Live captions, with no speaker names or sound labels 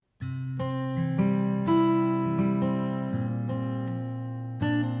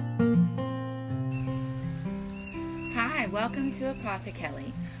welcome to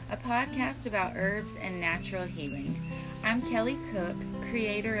Apothekelle, a podcast about herbs and natural healing. I'm Kelly Cook,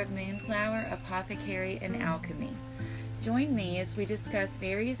 creator of Moonflower, Apothecary, and Alchemy. Join me as we discuss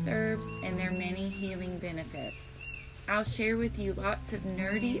various herbs and their many healing benefits. I'll share with you lots of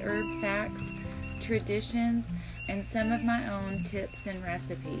nerdy herb facts, traditions, and some of my own tips and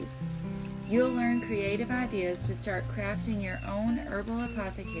recipes. You'll learn creative ideas to start crafting your own herbal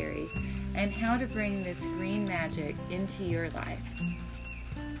apothecary and how to bring this green magic into your life.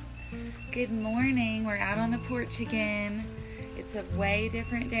 Good morning. We're out on the porch again. It's a way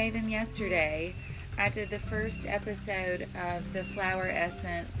different day than yesterday. I did the first episode of the Flower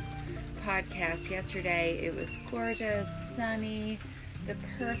Essence podcast yesterday. It was gorgeous, sunny, the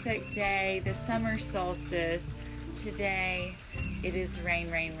perfect day, the summer solstice. Today it is rain.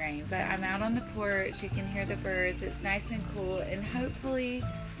 But I'm out on the porch. You can hear the birds. It's nice and cool, and hopefully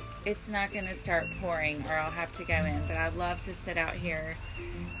it's not going to start pouring or I'll have to go in. But I love to sit out here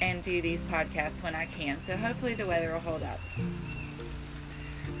and do these podcasts when I can. So hopefully the weather will hold up.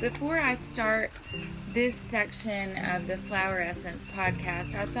 Before I start this section of the Flower Essence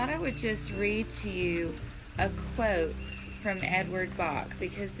podcast, I thought I would just read to you a quote from Edward Bach,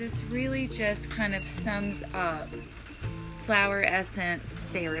 because this really just kind of sums up flower essence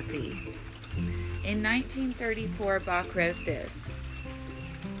therapy. In 1934, Bach wrote this: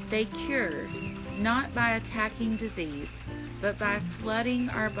 "They cure not by attacking disease, but by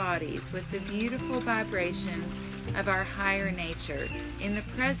flooding our bodies with the beautiful vibrations of our higher nature, in the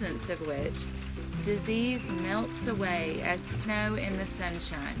presence of which disease melts away as snow in the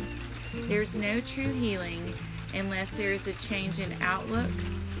sunshine. There's no true healing unless there is a change in outlook,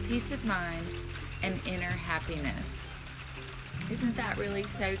 peace of mind, and inner happiness." Isn't that really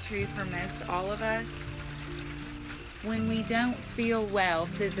so true for most all of us? When we don't feel well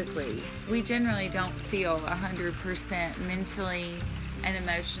physically, we generally don't feel 100% mentally and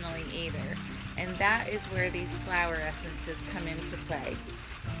emotionally either. And that is where these flower essences come into play.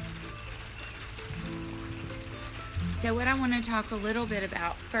 So what I want to talk a little bit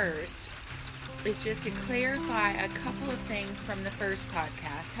about first is just to clarify a couple of things from the first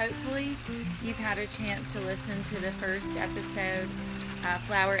podcast. Hopefully you've had a chance to listen to the first episode,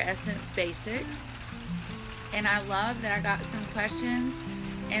 Flower Essence Basics. And I love that I got some questions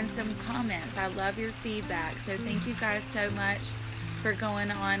and some comments. I love your feedback. So thank you guys so much for going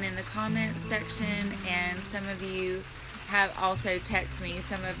on in the comments section. And some of you have also texted me.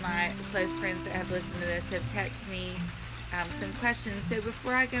 Some of my close friends that have listened to this have texted me some questions. So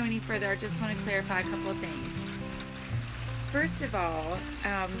before I go any further, I just want to clarify a couple of things. First of all,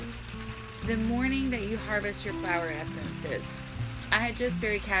 the morning that you harvest your flower essences, I had just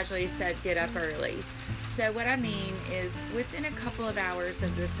very casually said get up early. So what I mean is within a couple of hours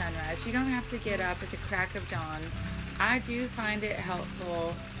of the sunrise. You don't have to get up at the crack of dawn. I do find it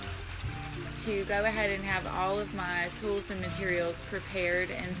helpful to go ahead and have all of my tools and materials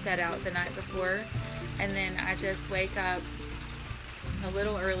prepared and set out the night before. And then I just wake up a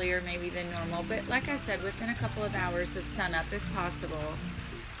little earlier maybe than normal. But like I said, within a couple of hours of sunup if possible,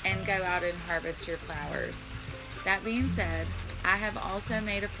 and go out and harvest your flowers. That being said, I have also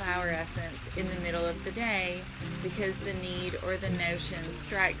made a flower essence in the middle of the day because the need or the notion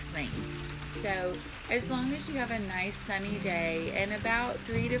strikes me. So as long as you have a nice sunny day and about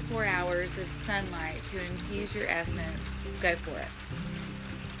 3 to 4 hours of sunlight to infuse your essence, go for it.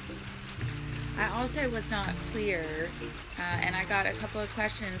 I also was not clear, and I got a couple of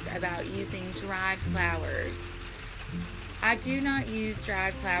questions about using dried flowers. I do not use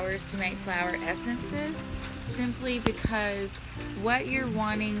dried flowers to make flower essences, simply because what you're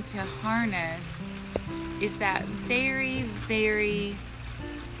wanting to harness is that very, very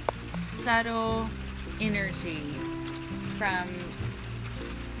subtle energy from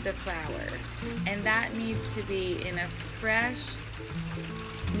the flower. And that needs to be in a fresh,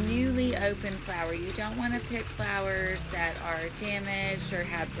 newly opened flower. You don't want to pick flowers that are damaged or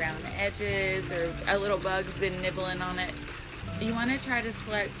have brown edges or a little bug's been nibbling on it. You want to try to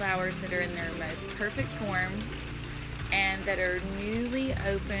select flowers that are in their most perfect form and that are newly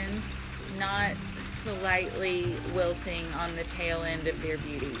opened, not slightly wilting on the tail end of their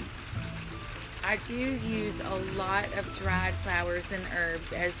beauty. I do use a lot of dried flowers and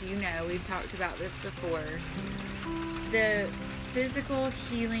herbs. As you know, we've talked about this before. The physical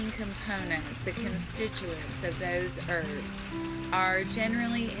healing components, the constituents of those herbs, are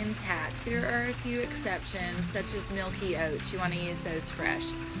generally intact. There are a few exceptions, such as milky oats. You want to use those fresh.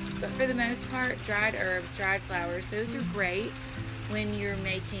 But for the most part, dried herbs, dried flowers, those are great when you're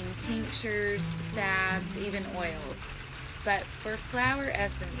making tinctures, salves, even oils. But for flower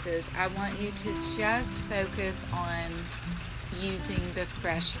essences, I want you to just focus on using the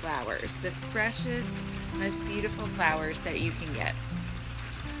fresh flowers, the freshest, most beautiful flowers that you can get.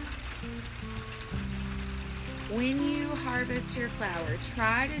 When you harvest your flower,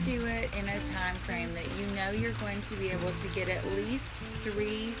 try to do it in a time frame that you know you're going to be able to get at least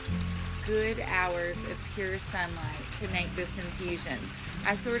 3 good hours of pure sunlight to make this infusion.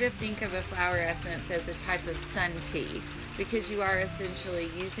 I sort of think of a flower essence as a type of sun tea, because you are essentially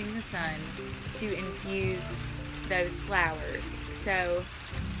using the sun to infuse those flowers,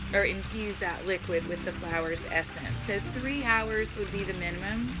 or infuse that liquid with the flower's essence. So 3 hours would be the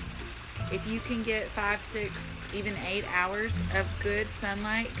minimum. If you can get 5, 6, even 8 hours of good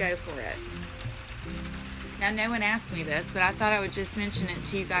sunlight, go for it. Now, no one asked me this, but I thought I would just mention it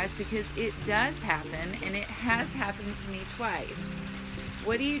to you guys because it does happen, and it has happened to me twice.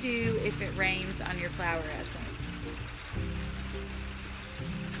 What do you do if it rains on your flower essence?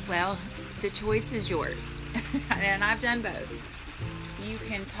 Well, the choice is yours, and I've done both. You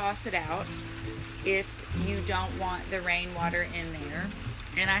can toss it out if you don't want the rainwater in there,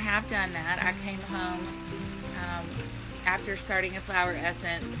 and I have done that. I came home after starting a flower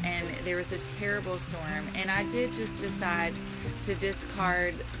essence, and there was a terrible storm, and I did just decide to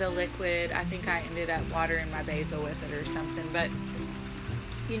discard the liquid. I think I ended up watering my basil with it or something, but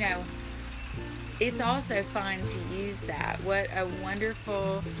you know, it's also fine to use that. What a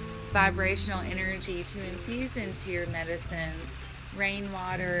wonderful vibrational energy to infuse into your medicines.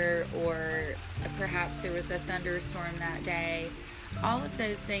 Rainwater, or perhaps there was a thunderstorm that day. All of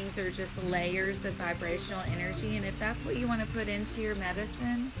those things are just layers of vibrational energy, and if that's what you want to put into your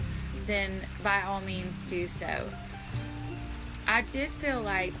medicine, then by all means do so. I did feel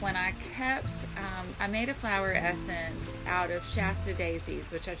like when I I made a flower essence out of Shasta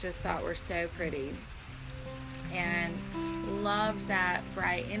daisies, which I just thought were so pretty, and loved that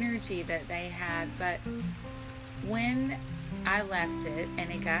bright energy that they had, but when I left it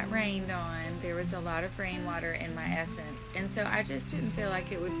and it got rained on, there was a lot of rainwater in my essence, and so I just didn't feel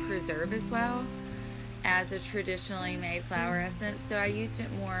like it would preserve as well as a traditionally made flower essence, so I used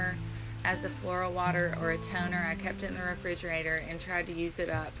it more as a floral water or a toner. I kept it in the refrigerator and tried to use it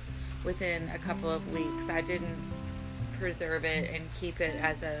up within a couple of weeks. I didn't preserve it and keep it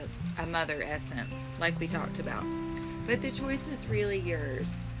as a mother essence like we talked about, but the choice is really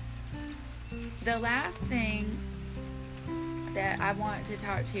yours. The last thing that I want to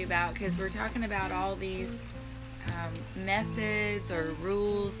talk to you about, because we're talking about all these methods or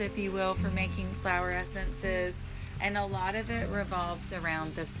rules, if you will, for making flower essences, and a lot of it revolves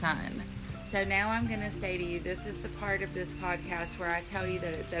around the sun. So now I'm going to say to you, this is the part of this podcast where I tell you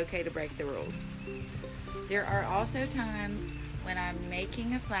that it's okay to break the rules. There are also times when I'm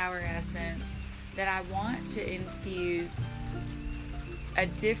making a flower essence that I want to infuse a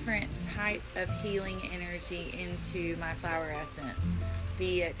different type of healing energy into my flower essence,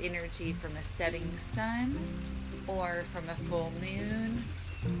 be it energy from a setting sun or from a full moon,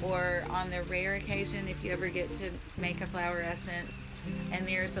 or on the rare occasion if you ever get to make a flower essence and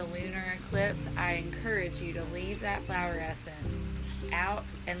there's a lunar eclipse, I encourage you to leave that flower essence out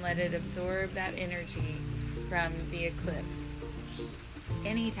and let it absorb that energy from the eclipse.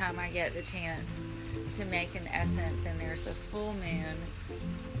 Anytime I get the chance to make an essence and there's a full moon,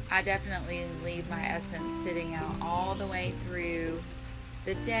 I definitely leave my essence sitting out all the way through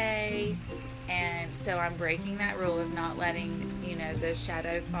the day, and so I'm breaking that rule of not letting, the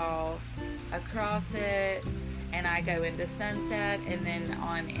shadow fall across it, and I go into sunset and then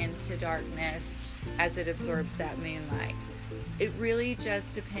on into darkness as it absorbs that moonlight. It really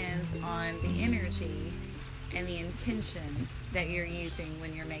just depends on the energy and the intention that you're using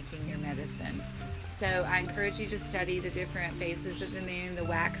when you're making your medicine. So I encourage you to study the different phases of the moon. The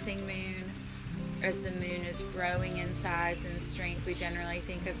waxing moon, as the moon is growing in size and strength, we generally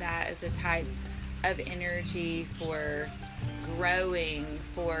think of that as a type of energy for growing,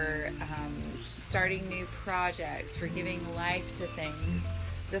 for starting new projects, for giving life to things.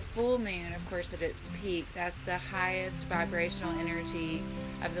 The full moon, of course, at its peak, that's the highest vibrational energy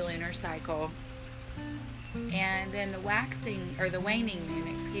of the lunar cycle. And then the waning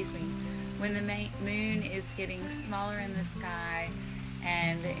moon, when the moon is getting smaller in the sky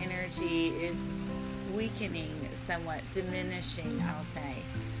and the energy is weakening somewhat, diminishing, I'll say.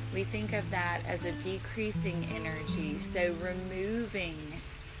 We think of that as a decreasing energy, so removing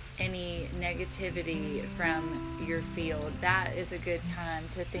any negativity from your field. That is a good time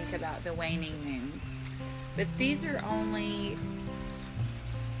to think about the waning moon. But these are only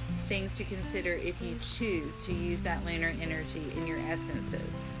things to consider if you choose to use that lunar energy in your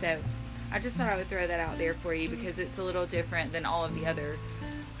essences. So I just thought I would throw that out there for you because it's a little different than all of the other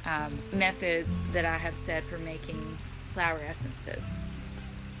methods that I have said for making flower essences.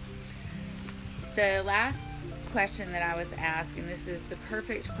 The last question that I was asked, and this is the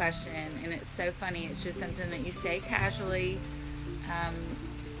perfect question, and it's so funny, it's just something that you say casually,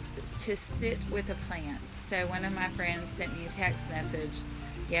 to sit with a plant. So one of my friends sent me a text message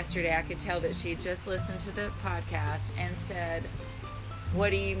yesterday. I could tell that she had just listened to the podcast and said,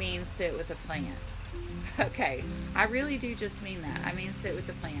 "What do you mean sit with a plant?" Okay, I really do just mean that. I mean sit with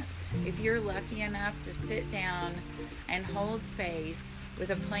a plant. If you're lucky enough to sit down and hold space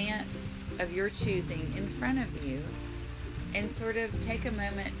with a plant of your choosing in front of you and sort of take a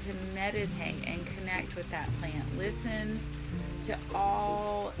moment to meditate and connect with that plant. Listen to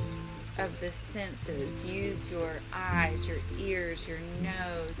all of the senses. Use your eyes, your ears, your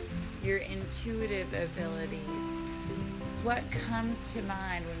nose, your intuitive abilities. What comes to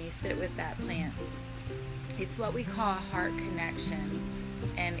mind when you sit with that plant? It's what we call a heart connection,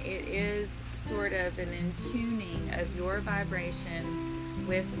 and it is sort of an intuning of your vibration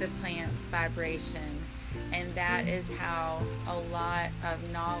with the plant's vibration, and that is how a lot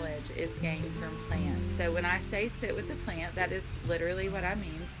of knowledge is gained from plants. So when I say sit with the plant, that is literally what I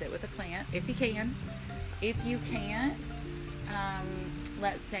mean. Sit with a plant if you can. If you can't,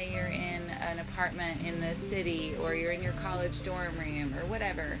 let's say you're in an apartment in the city, or you're in your college dorm room or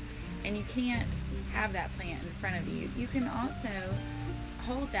whatever, and you can't have that plant in front of you, you can also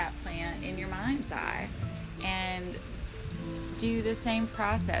hold that plant in your mind's eye and do the same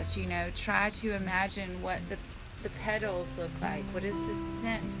process. Try to imagine what the petals look like. What is the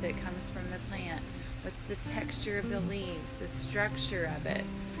scent that comes from the plant? What's the texture of the leaves, the structure of it?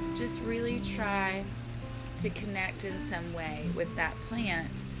 Just really try to connect in some way with that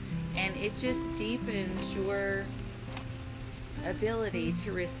plant, and it just deepens your ability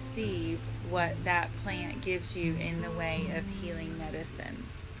to receive what that plant gives you in the way of healing medicine.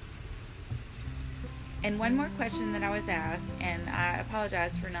 And one more question that I was asked, and I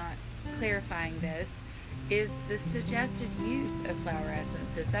apologize for not clarifying this, is the suggested use of flower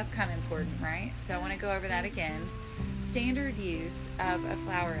essences. That's kind of important, right? So I want to go over that again. Standard use of a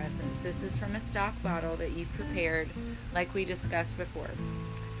flower essence. This is from a stock bottle that you've prepared, like we discussed before.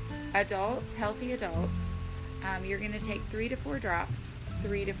 Adults, healthy adults, you're going to take 3 to 4 drops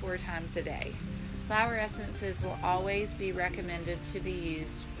 3 to 4 times a day. Flower essences will always be recommended to be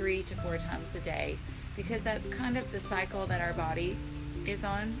used 3 to 4 times a day because that's kind of the cycle that our body is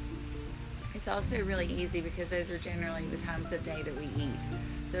on. It's also really easy because those are generally the times of day that we eat.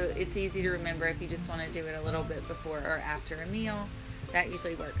 So it's easy to remember if you just want to do it a little bit before or after a meal. That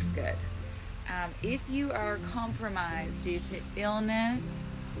usually works good. If you are compromised due to illness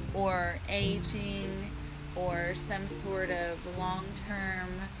or aging or some sort of long-term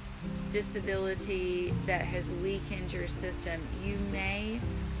disability that has weakened your system, you may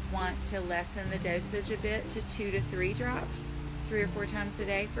want to lessen the dosage a bit to 2 to 3 drops, 3 or 4 times a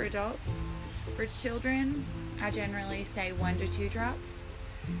day for adults. For children, I generally say 1 to 2 drops.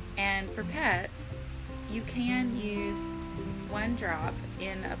 And for pets, you can use 1 drop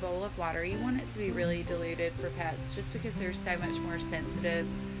in a bowl of water. You want it to be really diluted for pets just because they're so much more sensitive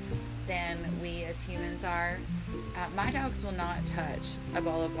than we as humans are. My dogs will not touch a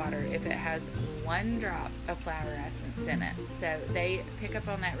bowl of water if it has 1 drop of flower essence in it. So they pick up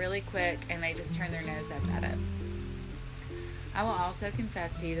on that really quick and they just turn their nose up at it. I will also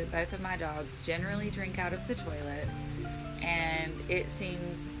confess to you that both of my dogs generally drink out of the toilet, and it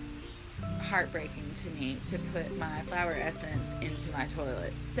seems heartbreaking to me to put my flower essence into my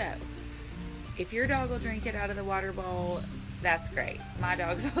toilet. So if your dog will drink it out of the water bowl, that's great. My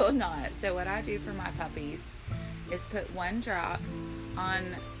dogs will not. So what I do for my puppies is put 1 drop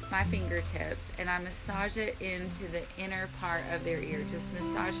on my fingertips and I massage it into the inner part of their ear. Just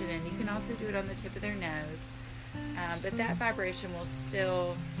massage it in. You can also do it on the tip of their nose. But that vibration will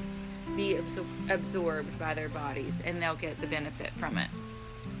still be absorbed by their bodies and they'll get the benefit from it.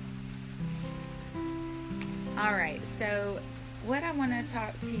 Alright, so what I want to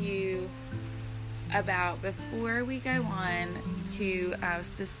talk to you about before we go on to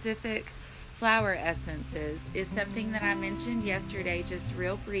specific flower essences is something that I mentioned yesterday just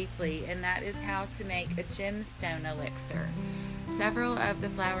real briefly, and that is how to make a gemstone elixir. Several of the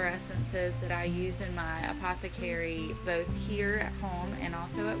flower essences that I use in my apothecary, both here at home and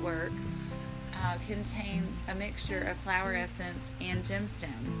also at work, contain a mixture of flower essence and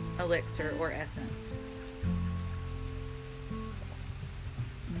gemstone elixir or essence.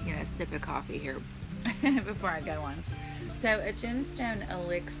 Let me get a sip of coffee here before I go on. So a gemstone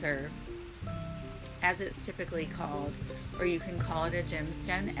elixir, as it's typically called, or you can call it a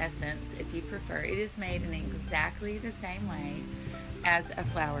gemstone essence if you prefer. It is made in exactly the same way as a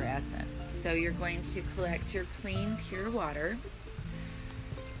flower essence. So you're going to collect your clean, pure water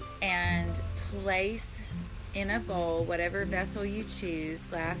and place in a bowl, whatever vessel you choose,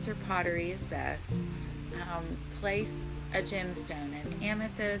 glass or pottery is best, place a gemstone, an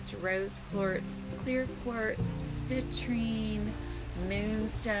amethyst, rose quartz, clear quartz, citrine,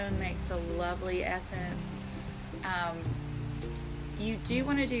 moonstone makes a lovely essence. You do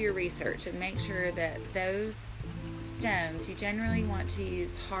want to do your research and make sure that those stones, you generally want to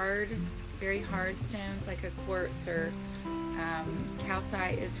use hard, very hard stones like a quartz or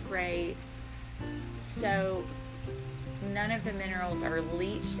calcite is great. So none of the minerals are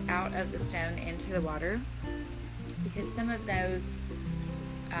leached out of the stone into the water, because some of those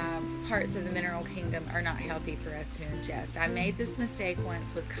parts of the mineral kingdom are not healthy for us to ingest. I made this mistake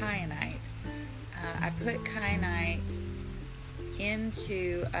once with kyanite. I put kyanite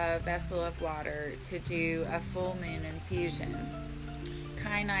into a vessel of water to do a full moon infusion.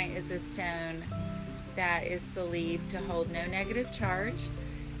 Kyanite is a stone that is believed to hold no negative charge,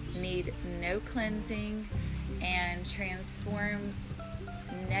 need no cleansing, and transforms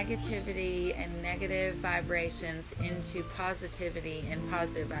negativity and negative vibrations into positivity and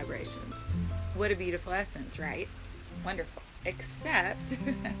positive vibrations. What a beautiful essence, right? Wonderful. Except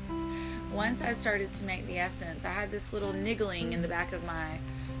once I started to make the essence, I had this little niggling in the back of my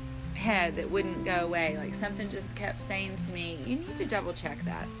head that wouldn't go away. Like something just kept saying to me, you need to double check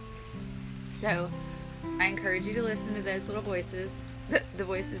that. So I encourage you to listen to those little voices, the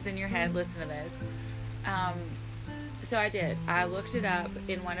voices in your head, listen to those. So I did. I looked it up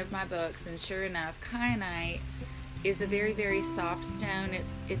in one of my books, and sure enough, kyanite is a very, very soft stone.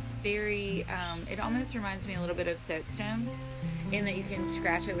 It's very, it almost reminds me a little bit of soapstone in that you can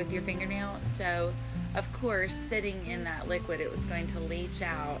scratch it with your fingernail. So, of course, sitting in that liquid, it was going to leach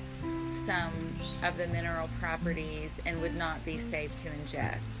out some of the mineral properties and would not be safe to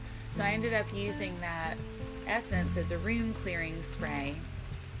ingest. So I ended up using that essence as a room clearing spray,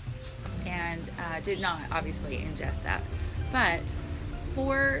 and did not obviously ingest that. But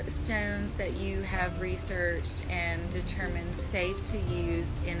for stones that you have researched and determined safe to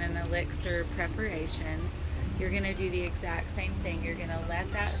use in an elixir preparation, you're going to do the exact same thing. You're going to let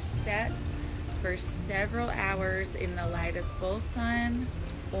that set for several hours in the light of full sun,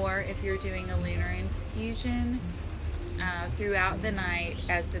 or if you're doing a lunar infusion, throughout the night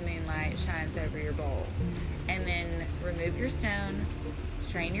as the moonlight shines over your bowl. And then remove your stone,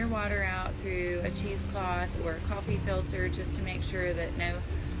 strain your water out through a cheesecloth or a coffee filter just to make sure that no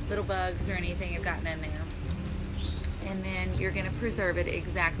little bugs or anything have gotten in there. And then you're going to preserve it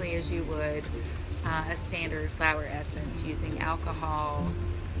exactly as you would a standard flower essence, using alcohol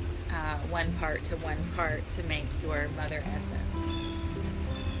 1 part to 1 part to make your mother essence.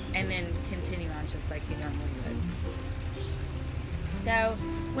 And then continue on just like you normally would. So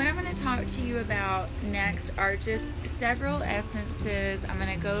what I'm going to talk to you about next are just several essences. I'm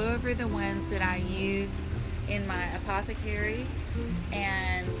going to go over the ones that I use in my apothecary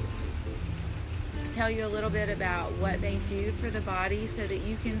and tell you a little bit about what they do for the body, so that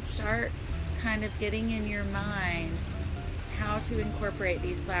you can start kind of getting in your mind how to incorporate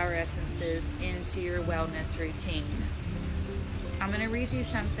these flower essences into your wellness routine. I'm going to read you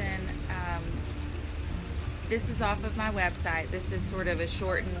something. This is off of my website. This is sort of a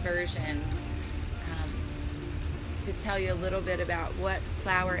shortened version to tell you a little bit about what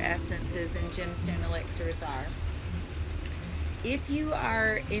flower essences and gemstone elixirs are. If you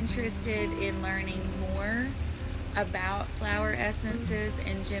are interested in learning more about flower essences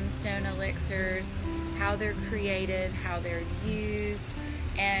and gemstone elixirs, how they're created, how they're used,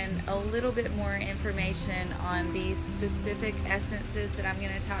 and a little bit more information on these specific essences that I'm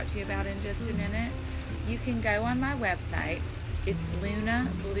going to talk to you about in just a minute, you can go on my website. It's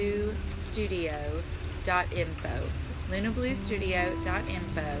lunabluestudio.info.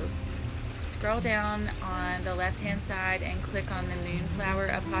 lunabluestudio.info. Scroll down on the left-hand side and click on the Moonflower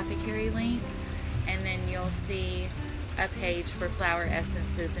Apothecary link, and then you'll see a page for flower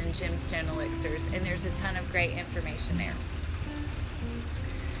essences and gemstone elixirs, and there's a ton of great information there.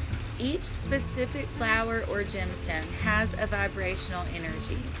 Each specific flower or gemstone has a vibrational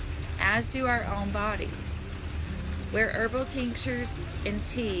energy, as do our own bodies. Where herbal tinctures and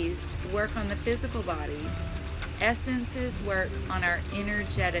teas work on the physical body, essences work on our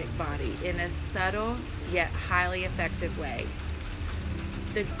energetic body in a subtle yet highly effective way.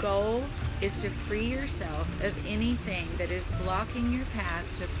 The goal is to free yourself of anything that is blocking your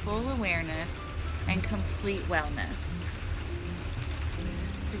path to full awareness and complete wellness.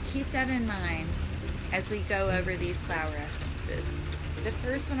 So keep that in mind. as we go over these flower essences. The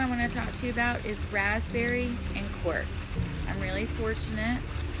first one I want to talk to you about is raspberry and quartz. I'm really fortunate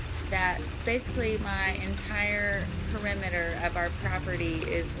that basically my entire perimeter of our property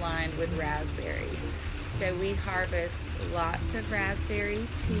is lined with raspberry. So we harvest lots of raspberry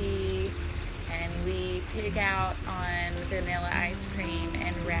tea, and we pig out on vanilla ice cream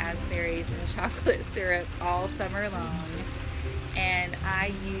and raspberries and chocolate syrup all summer long. And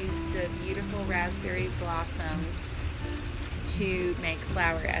I use the beautiful raspberry blossoms to make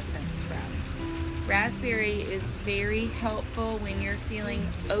flower essence from. Raspberry is very helpful when you're feeling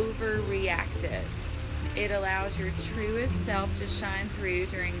overreactive. It allows your truest self to shine through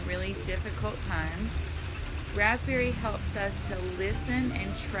during really difficult times. Raspberry helps us to listen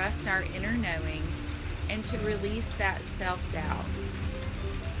and trust our inner knowing and to release that self-doubt.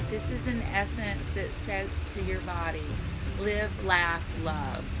 This is an essence that says to your body, live, laugh,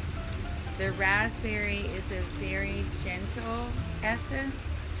 love. The raspberry is a very gentle essence,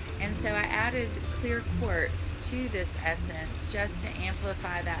 and so I added clear quartz to this essence just to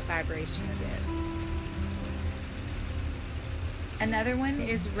amplify that vibration a bit. Another one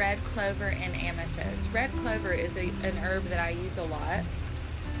is red clover and amethyst. Red clover is an herb that I use a lot.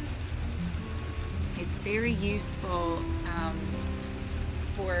 It's very useful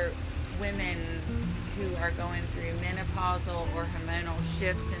for women who are going through menopausal or hormonal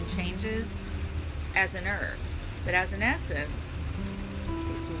shifts and changes as an herb. But as an essence,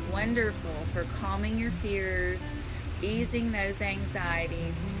 it's wonderful for calming your fears, easing those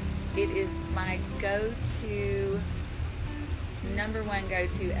anxieties. It is my number one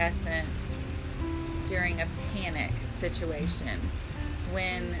go-to essence during a panic situation,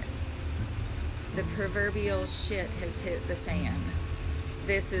 when the proverbial shit has hit the fan.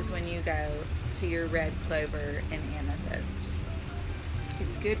 This is when you go to your red clover and amethyst.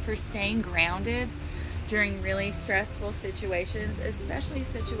 It's good for staying grounded during really stressful situations, especially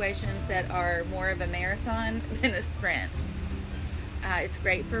situations that are more of a marathon than a sprint. It's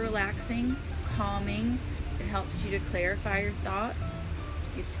great for relaxing, calming. It helps you to clarify your thoughts.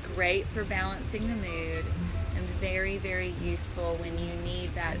 It's great for balancing the mood, and very, very useful when you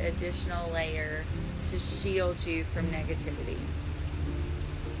need that additional layer to shield you from negativity.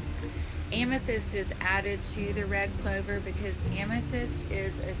 Amethyst is added to the red clover because amethyst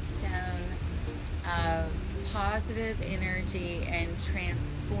is a stone of positive energy and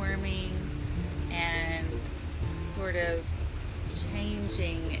transforming and sort of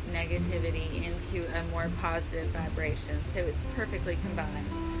changing negativity into a more positive vibration. So it's perfectly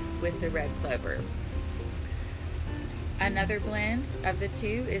combined with the red clover. Another blend of the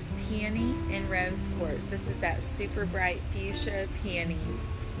two is peony and rose quartz. This is that super bright fuchsia peony.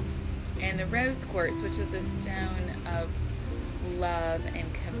 And the rose quartz, which is a stone of love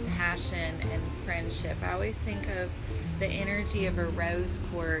and compassion and friendship. I always think of the energy of a rose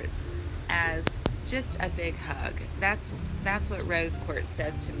quartz as just a big hug. That's what rose quartz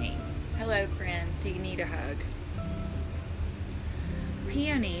says to me. Hello, friend. Do you need a hug?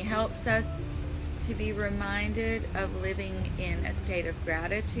 Peony helps us to be reminded of living in a state of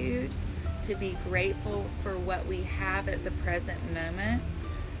gratitude, to be grateful for what we have at the present moment.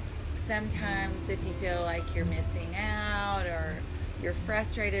 Sometimes if you feel like you're missing out or you're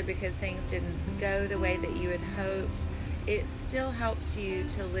frustrated because things didn't go the way that you had hoped, it still helps you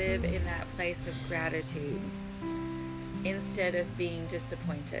to live in that place of gratitude instead of being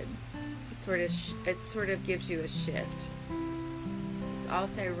disappointed. It sort of gives you a shift. It's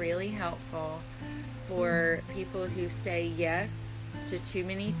also really helpful for people who say yes to too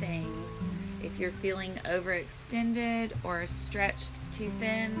many things. If you're feeling overextended or stretched too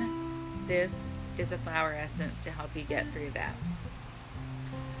thin, this is a flower essence to help you get through that.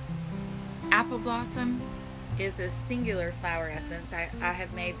 Apple blossom is a singular flower essence. I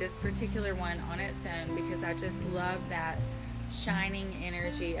have made this particular one on its own because I just love that shining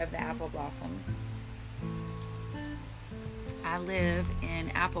energy of the apple blossom. I live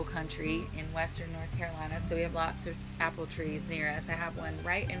in apple country in western North Carolina, so we have lots of apple trees near us. I have one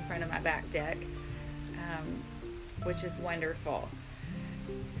right in front of my back deck, which is wonderful.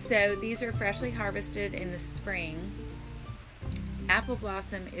 So these are freshly harvested in the spring. Apple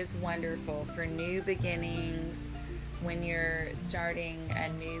blossom is wonderful for new beginnings, when you're starting a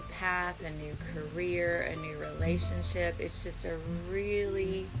new path, a new career, a new relationship. It's just a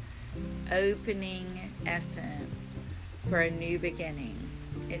really opening essence for a new beginning.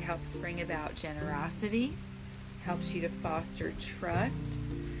 It helps bring about generosity, helps you to foster trust.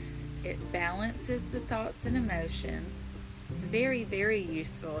 It balances the thoughts and emotions. It's very, very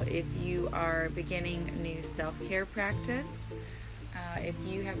useful if you are beginning a new self-care practice, If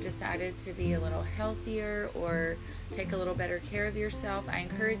you have decided to be a little healthier or take a little better care of yourself, I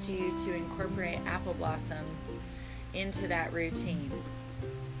encourage you to incorporate apple blossom into that routine,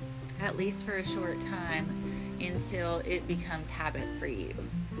 at least for a short time until it becomes habit for you.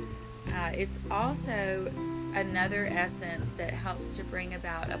 It's also another essence that helps to bring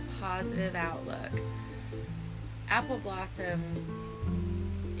about a positive outlook. Apple blossom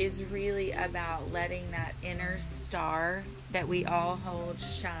is really about letting that inner star that we all hold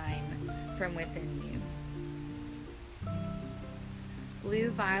shine from within you. Blue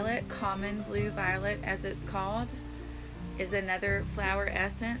violet, common blue violet as it's called, is another flower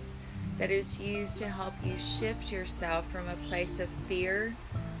essence that is used to help you shift yourself from a place of fear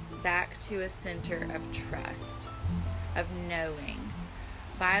back to a center of trust, of knowing.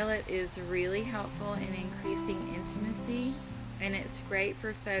 Violet is really helpful in increasing intimacy, and it's great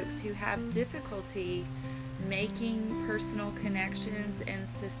for folks who have difficulty making personal connections and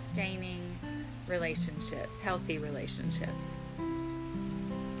sustaining relationships, healthy relationships.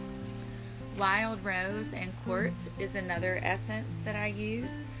 Wild rose and quartz is another essence that I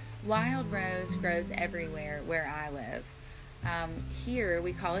use. Wild rose grows everywhere where I live. Here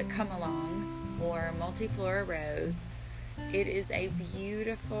we call it come along or multiflora rose. It is a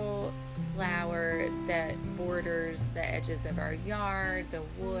beautiful flower that borders the edges of our yard, the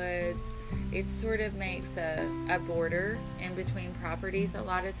woods. It sort of makes a border in between properties a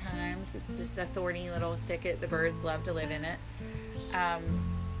lot of times. It's just a thorny little thicket. The birds love to live in it.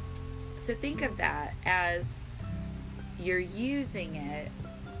 So think of that as you're using it.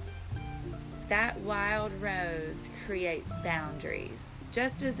 That wild rose creates boundaries,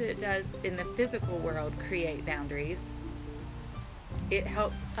 just as it does in the physical world create boundaries. It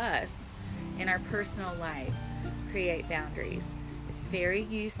helps us in our personal life create boundaries. It's very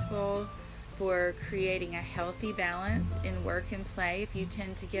useful for creating a healthy balance in work and play. If you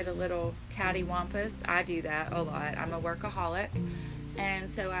tend to get a little cattywampus, I do that a lot. I'm a workaholic, and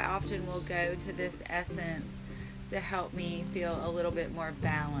so I often will go to this essence to help me feel a little bit more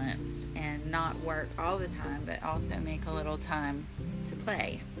balanced and not work all the time, but also make a little time to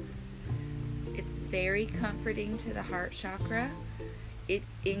play. It's very comforting to the heart chakra. It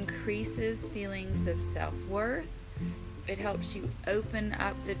increases feelings of self-worth. It helps you open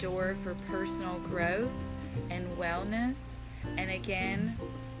up the door for personal growth and wellness. And again,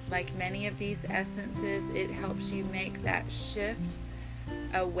 like many of these essences, it helps you make that shift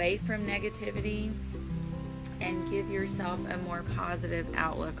away from negativity and give yourself a more positive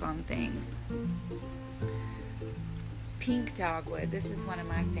outlook on things. Pink dogwood, this is one of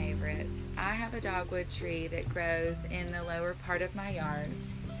my favorites. I have a dogwood tree that grows in the lower part of my yard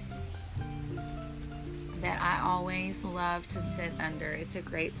that I always love to sit under. It's a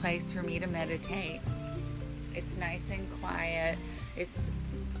great place for me to meditate. It's nice and quiet. It's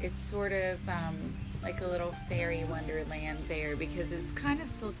sort of like a little fairy wonderland there because it's kind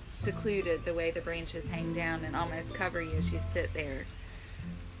of secluded the way the branches hang down and almost cover you as you sit there.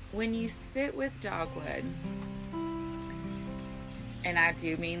 When you sit with dogwood, and I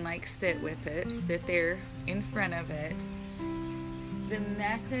do mean like sit with it, sit there in front of it, the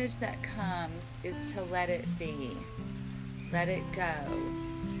message that comes is to let it be, let it go.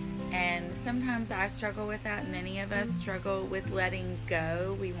 And sometimes I struggle with that. Many of us struggle with letting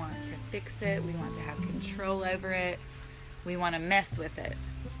go. We want to fix it. We want to have control over it. We want to mess with it.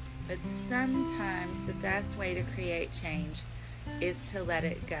 But sometimes the best way to create change is to let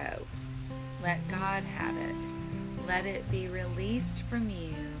it go. Let God have it. Let it be released from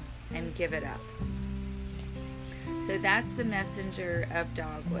you and give it up. So that's the messenger of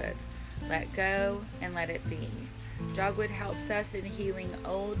dogwood. Let go and let it be. Dogwood helps us in healing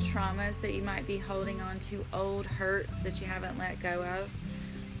old traumas that you might be holding on to, old hurts that you haven't let go of.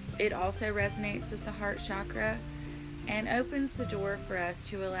 It also resonates with the heart chakra and opens the door for us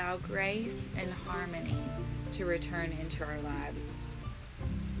to allow grace and harmony to return into our lives.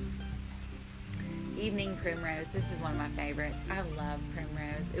 Evening primrose, this is one of my favorites. I love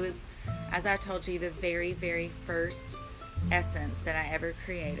primrose. It was, as I told you, the very, very first essence that I ever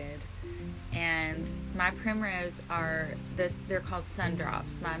created. And my primrose they're called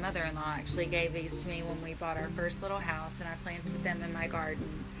sundrops. My mother-in-law actually gave these to me when we bought our first little house, and I planted them in my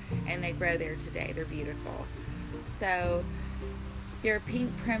garden, and they grow there today. They're beautiful. So there are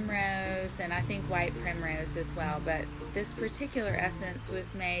pink primrose and I think white primrose as well, but this particular essence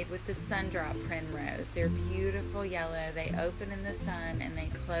was made with the sundrop primrose. They're beautiful yellow. They open in the sun and they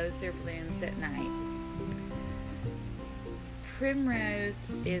close their blooms at night. Primrose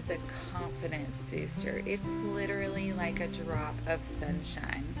is a confidence booster. It's literally like a drop of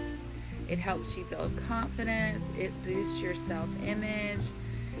sunshine. It helps you build confidence. It boosts your self-image.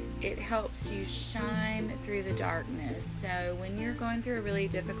 It helps you shine through the darkness. So when you're going through a really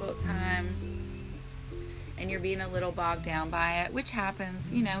difficult time and you're being a little bogged down by it, which happens,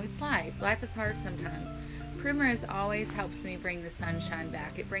 it's life. Life is hard sometimes. Primrose always helps me bring the sunshine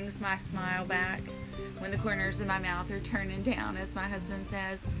back. It brings my smile back when the corners of my mouth are turning down, as my husband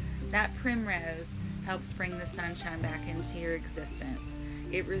says. That primrose helps bring the sunshine back into your existence.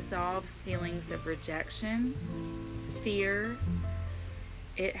 It resolves feelings of rejection, fear.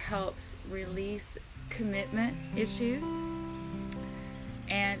 It helps release commitment issues.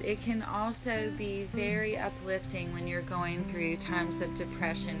 And it can also be very uplifting when you're going through times of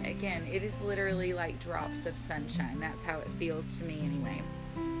depression. Again, it is literally like drops of sunshine. That's how it feels to me anyway.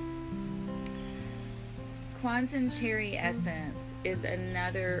 Kwanzaa Cherry Essence is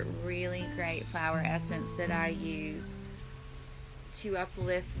another really great flower essence that I use to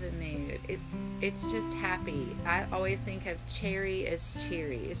uplift the mood. It's just happy. I always think of cherry as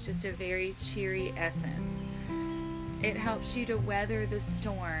cheery. It's just a very cheery essence. It helps you to weather the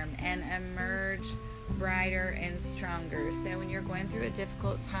storm and emerge brighter and stronger. So when you're going through a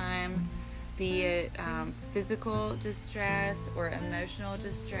difficult time, be it physical distress or emotional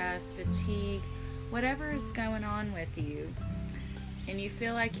distress, fatigue, whatever is going on with you, and you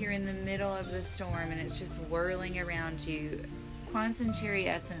feel like you're in the middle of the storm and it's just whirling around you, Kwanzaa Cherry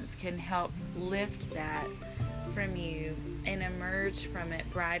Essence can help lift that from you and emerge from it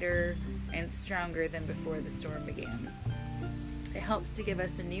brighter and stronger than before the storm began. It helps to give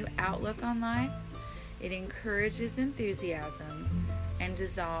us a new outlook on life. It encourages enthusiasm and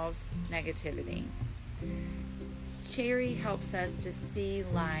dissolves negativity. Cherry helps us to see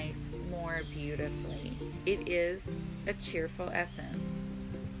life more beautifully. It is a cheerful essence.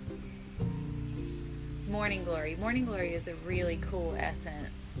 Morning Glory. Morning Glory is a really cool essence.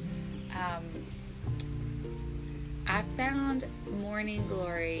 I found Morning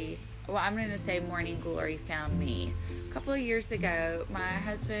Glory, I'm going to say Morning Glory found me. A couple of years ago, my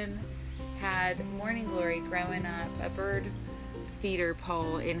husband had Morning Glory growing up, a bird feeder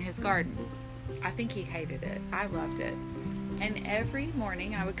pole in his garden. I think he hated it. I loved it. And every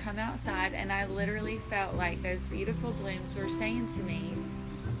morning I would come outside and I literally felt like those beautiful blooms were saying to me,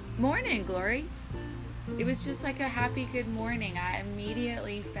 "Morning, Glory." It was just like a happy good morning. I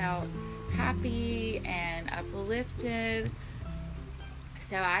immediately felt happy and uplifted.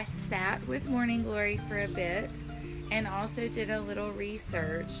 So I sat with Morning Glory for a bit and also did a little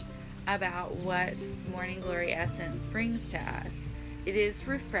research about what Morning Glory Essence brings to us. It is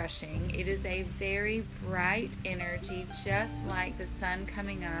refreshing. It is a very bright energy, just like the sun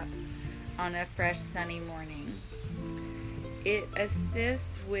coming up on a fresh sunny morning. It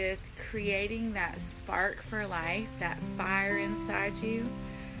assists with creating that spark for life, that fire inside you,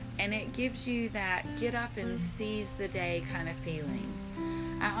 and it gives you that get up and seize the day kind of feeling.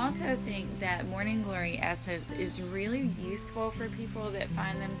 I also think that Morning Glory Essence is really useful for people that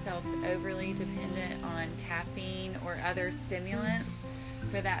find themselves overly dependent on caffeine or other stimulants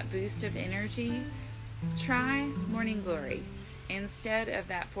for that boost of energy. Try Morning Glory instead of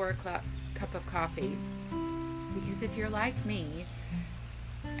that 4 o'clock cup of coffee. Because if you're like me,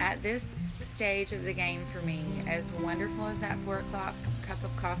 at this stage of the game for me, as wonderful as that 4 o'clock cup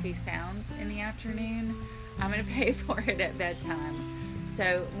of coffee sounds in the afternoon, I'm going to pay for it at bedtime.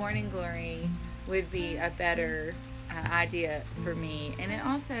 So Morning Glory would be a better idea for me. And it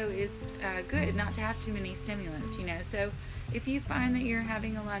also is good not to have too many stimulants, So if you find that you're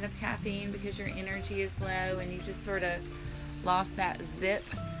having a lot of caffeine because your energy is low and you just sort of lost that zip,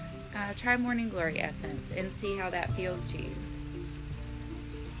 try Morning Glory Essence and see how that feels to you.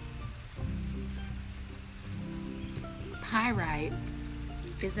 Pyrite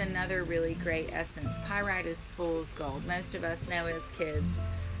is another really great essence. Pyrite is fool's gold. Most of us know as kids,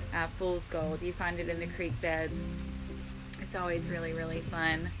 fool's gold. You find it in the creek beds. It's always really, really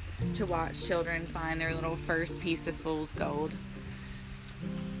fun to watch children find their little first piece of fool's gold.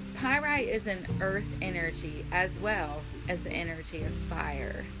 Pyrite is an earth energy as well as the energy of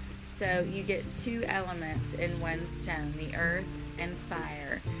fire. So you get two elements in one stone, the earth and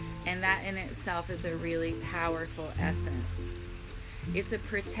fire. And that in itself is a really powerful essence. It's a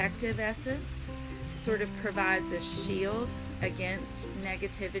protective essence, sort of provides a shield against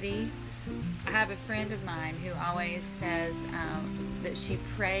negativity. I have a friend of mine who always says that she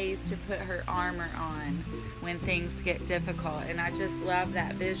prays to put her armor on when things get difficult, and I just love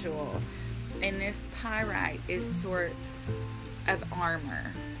that visual. And this pyrite is sort of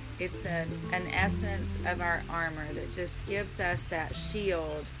armor. It's an essence of our armor that just gives us that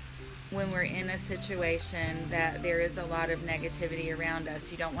shield when we're in a situation that there is a lot of negativity around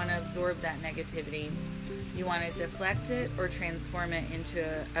us. You don't want to absorb that negativity. You want to deflect it or transform it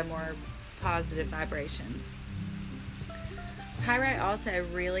into a more positive vibration. Pyrite also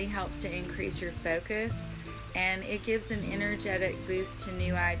really helps to increase your focus, and it gives an energetic boost to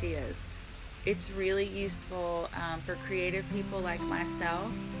new ideas. It's really useful for creative people like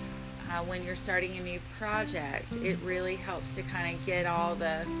myself. When you're starting a new project, it really helps to kind of get all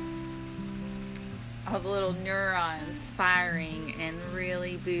the little neurons firing and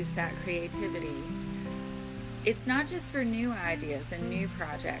really boost that creativity. It's not just for new ideas and new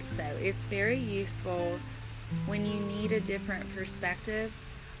projects, though. It's very useful when you need a different perspective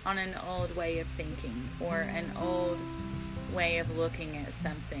on an old way of thinking or an old way of looking at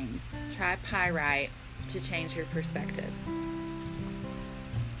something. Try pyrite to change your perspective.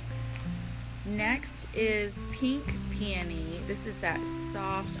 Next is pink peony. This is that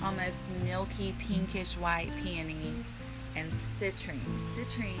soft, almost milky, pinkish white peony. And citrine.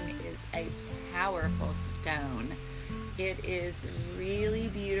 Citrine is a powerful stone. It is really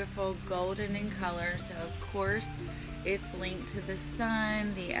beautiful, golden in color. So, of course, it's linked to the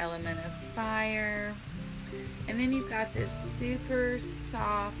sun, the element of fire. And then you've got this super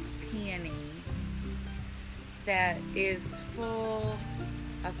soft peony that is full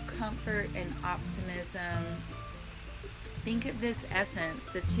of comfort and optimism. Think of this essence,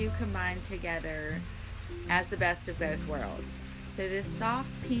 the two combined together, as the best of both worlds. So this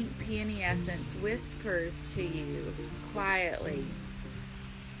soft pink peony essence whispers to you quietly,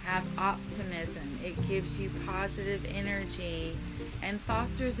 have optimism. It gives you positive energy and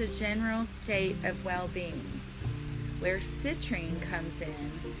fosters a general state of well-being. Where citrine comes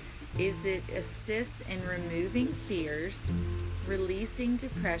in is it assists in removing fears, releasing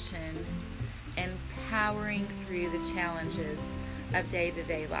depression, and powering through the challenges of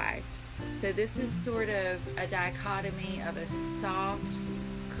day-to-day life. So this is sort of a dichotomy of a soft,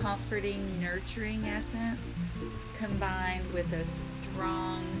 comforting, nurturing essence combined with a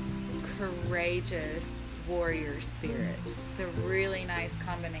strong, courageous warrior spirit. It's a really nice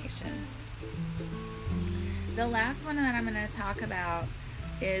combination. The last one that I'm going to talk about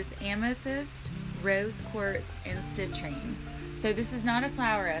is amethyst, rose quartz, and citrine. So this is not a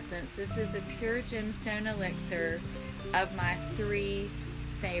flower essence. This is a pure gemstone elixir of my 3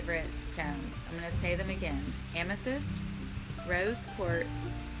 favorite stones. I'm going to say them again. Amethyst, rose quartz,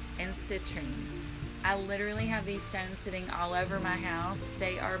 and citrine. I literally have these stones sitting all over my house.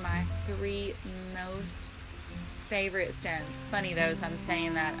 They are my 3 most favorite stones. Funny though, as I'm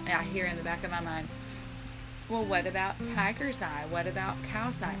saying that, I hear in the back of my mind, well, what about tiger's eye? What about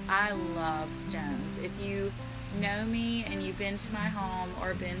calcite? I love stones. If you know me and you've been to my home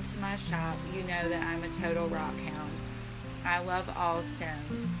or been to my shop, you know that I'm a total rock hound. I love all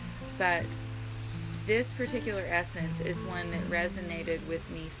stones, but this particular essence is one that resonated with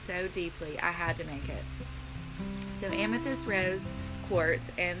me so deeply, I had to make it. So amethyst, rose, quartz,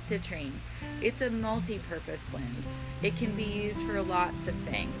 and citrine. It's a multi-purpose blend. It can be used for lots of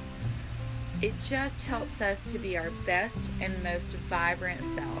things. It just helps us to be our best and most vibrant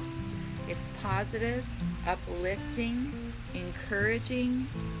self. It's positive, uplifting, encouraging,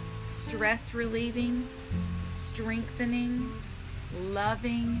 stress relieving, strengthening,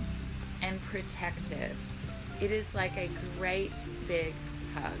 loving, and protective. It is like a great big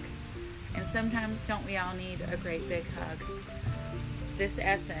hug. And sometimes don't we all need a great big hug? This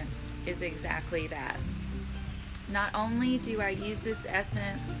essence is exactly that. Not only do I use this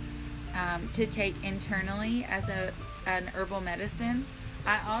essence to take internally as an herbal medicine,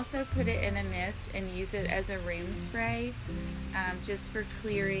 I also put it in a mist and use it as a room spray, just for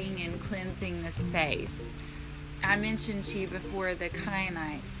clearing and cleansing the space. I mentioned to you before the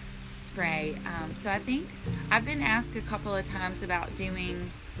kyanite spray. So I think I've been asked a couple of times about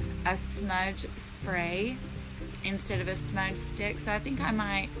doing a smudge spray instead of a smudge stick. So I think I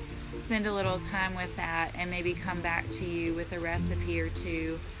might spend a little time with that and maybe come back to you with a recipe or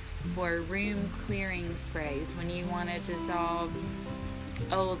two for room clearing sprays when you want to dissolve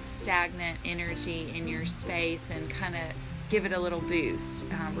old stagnant energy in your space and kind of give it a little boost,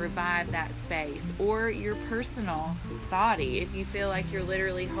 revive that space, or your personal body. If you feel like you're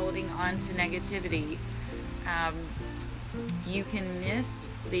literally holding on to negativity, you can mist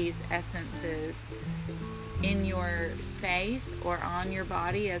these essences in your space or on your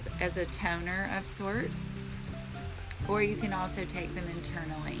body as a toner of sorts, or you can also take them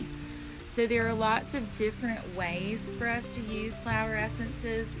internally. So there are lots of different ways for us to use flower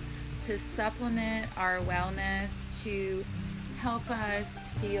essences to supplement our wellness, to help us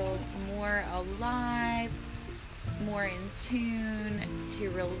feel more alive, more in tune, to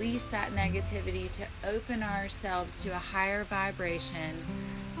release that negativity, to open ourselves to a higher vibration,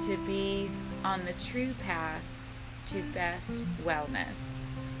 to be on the true path to best wellness.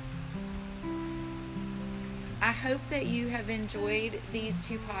 I hope that you have enjoyed these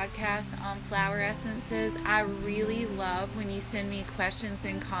 2 podcasts on flower essences. I really love when you send me questions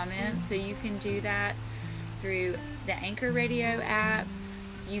and comments, so you can do that through the Anchor Radio app.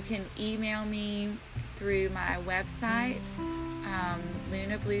 You can email me through my website,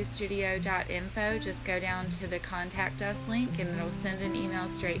 lunabluestudio.info. Just go down to the Contact Us link and it'll send an email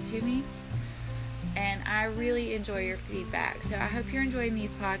straight to me. And I really enjoy your feedback. So I hope you're enjoying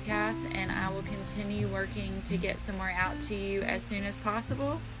these podcasts, and I will continue working to get some more out to you as soon as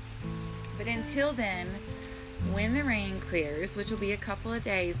possible. But until then, when the rain clears, which will be a couple of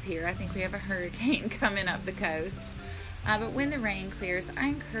days here, I think we have a hurricane coming up the coast. But when the rain clears, I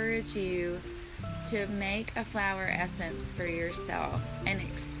encourage you to make a flower essence for yourself and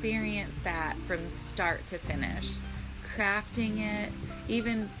experience that from start to finish. Crafting it,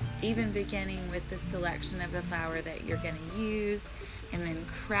 even beginning with the selection of the flower that you're going to use, and then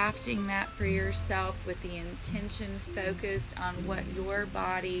crafting that for yourself with the intention focused on what your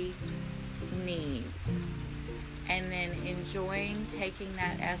body needs, and then enjoying taking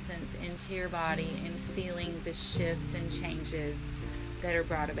that essence into your body and feeling the shifts and changes that are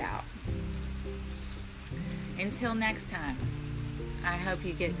brought about. Until next time, I hope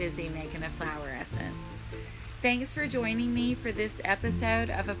you get busy making a flower essence. Thanks for joining me for this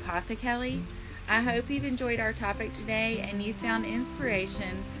episode of Apothecary. I hope you've enjoyed our topic today and you found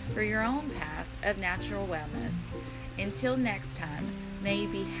inspiration for your own path of natural wellness. Until next time, may you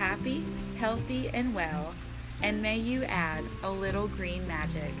be happy, healthy, and well, and may you add a little green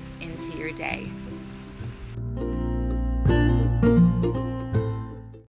magic into your day.